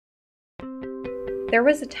There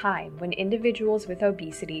was a time when individuals with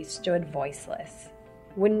obesity stood voiceless,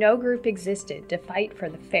 when no group existed to fight for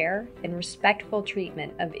the fair and respectful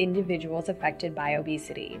treatment of individuals affected by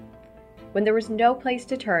obesity, when there was no place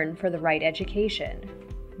to turn for the right education,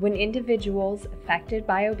 when individuals affected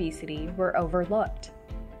by obesity were overlooked.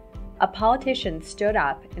 A politician stood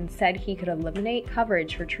up and said he could eliminate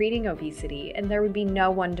coverage for treating obesity and there would be no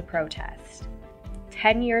one to protest.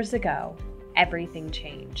 10 years ago, everything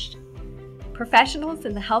changed. Professionals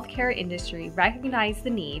in the healthcare industry recognized the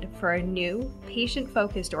need for a new,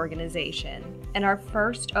 patient-focused organization, and our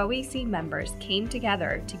first OAC members came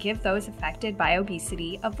together to give those affected by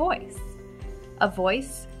obesity a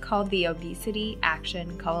voice called the Obesity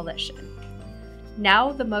Action Coalition.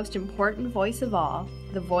 Now, the most important voice of all,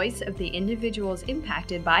 the voice of the individuals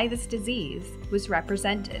impacted by this disease, was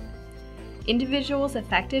represented. Individuals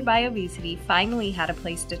affected by obesity finally had a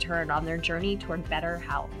place to turn on their journey toward better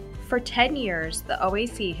health. For 10 years, the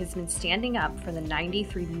OAC has been standing up for the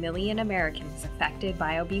 93 million Americans affected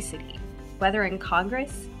by obesity. Whether in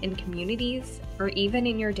Congress, in communities, or even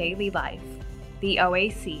in your daily life, the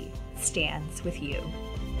OAC stands with you.